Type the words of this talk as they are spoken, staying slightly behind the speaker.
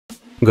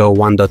Go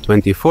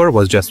 1.24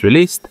 was just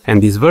released,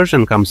 and this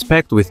version comes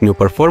packed with new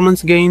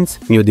performance gains,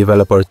 new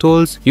developer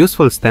tools,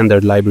 useful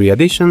standard library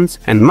additions,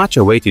 and much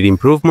awaited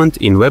improvement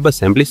in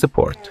WebAssembly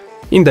support.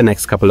 In the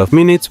next couple of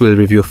minutes, we'll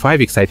review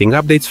 5 exciting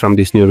updates from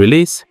this new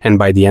release, and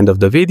by the end of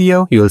the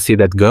video, you'll see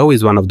that Go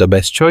is one of the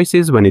best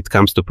choices when it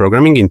comes to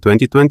programming in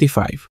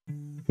 2025.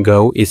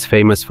 Go is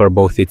famous for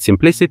both its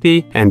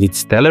simplicity and its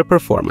stellar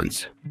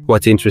performance.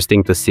 What's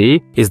interesting to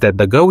see is that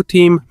the Go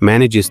team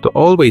manages to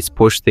always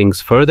push things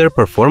further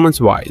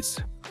performance-wise.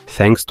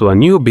 Thanks to a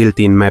new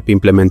built-in map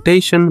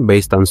implementation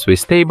based on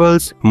Swiss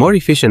tables, more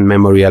efficient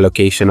memory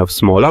allocation of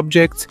small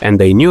objects, and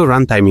a new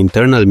runtime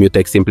internal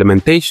mutex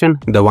implementation,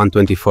 the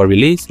 1.24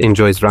 release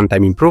enjoys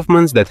runtime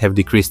improvements that have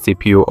decreased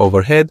CPU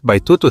overhead by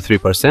 2 to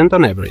 3%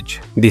 on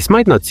average. This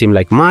might not seem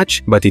like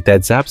much, but it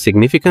adds up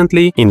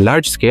significantly in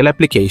large-scale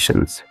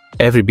applications.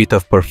 Every bit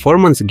of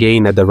performance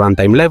gain at the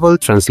runtime level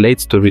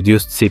translates to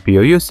reduced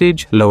CPU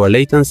usage, lower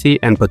latency,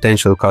 and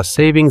potential cost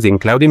savings in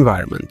cloud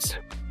environments.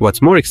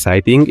 What's more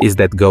exciting is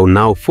that Go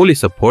now fully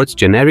supports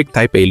generic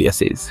type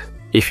aliases.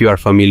 If you are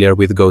familiar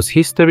with Go's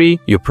history,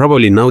 you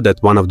probably know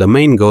that one of the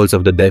main goals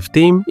of the dev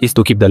team is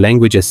to keep the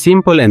language as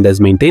simple and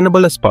as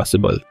maintainable as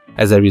possible.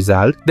 As a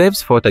result,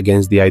 devs fought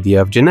against the idea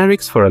of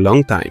generics for a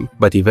long time,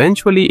 but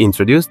eventually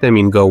introduced them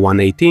in Go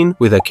 1.18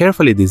 with a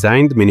carefully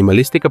designed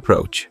minimalistic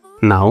approach.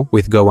 Now,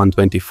 with Go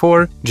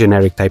 1.24,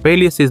 generic type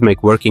aliases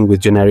make working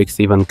with generics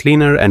even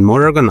cleaner and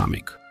more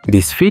ergonomic.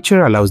 This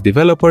feature allows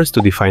developers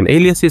to define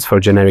aliases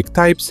for generic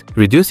types,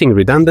 reducing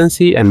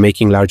redundancy and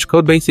making large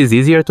codebases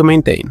easier to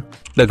maintain.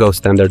 The Go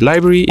standard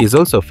library is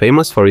also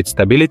famous for its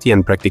stability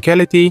and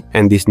practicality,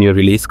 and this new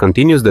release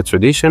continues the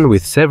tradition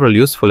with several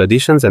useful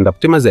additions and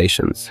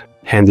optimizations.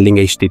 Handling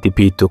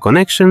HTTP2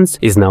 connections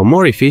is now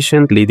more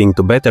efficient, leading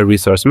to better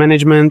resource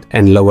management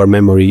and lower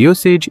memory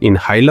usage in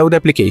high-load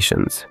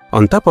applications.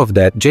 On top of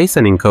that,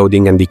 JSON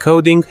encoding and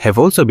decoding have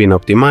also been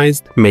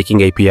optimized,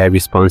 making API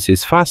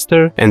responses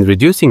faster and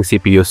reducing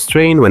CPU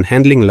strain when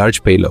handling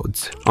large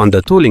payloads. On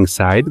the tooling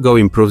side, Go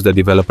improves the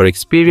developer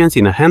experience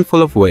in a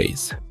handful of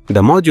ways.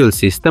 The module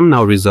system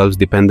now resolves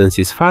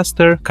dependencies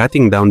faster,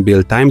 cutting down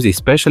build times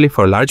especially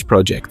for large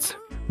projects.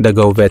 The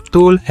Go Vet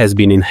tool has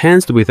been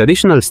enhanced with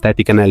additional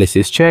static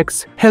analysis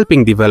checks,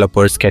 helping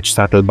developers catch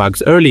subtle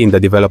bugs early in the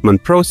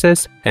development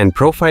process, and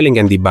profiling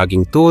and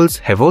debugging tools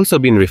have also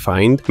been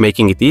refined,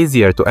 making it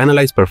easier to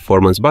analyze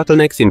performance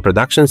bottlenecks in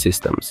production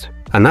systems.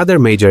 Another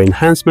major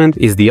enhancement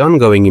is the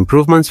ongoing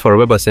improvements for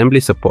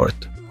WebAssembly support.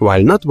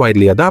 While not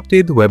widely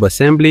adopted,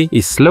 WebAssembly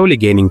is slowly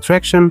gaining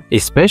traction,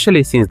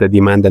 especially since the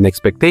demand and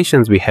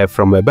expectations we have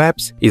from web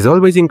apps is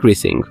always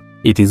increasing.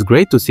 It is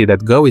great to see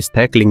that Go is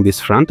tackling this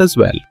front as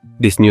well.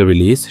 This new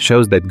release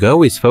shows that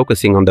Go is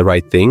focusing on the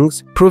right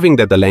things, proving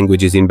that the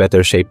language is in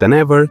better shape than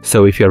ever,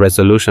 so if your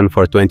resolution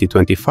for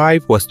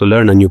 2025 was to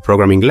learn a new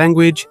programming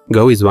language,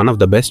 Go is one of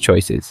the best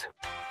choices.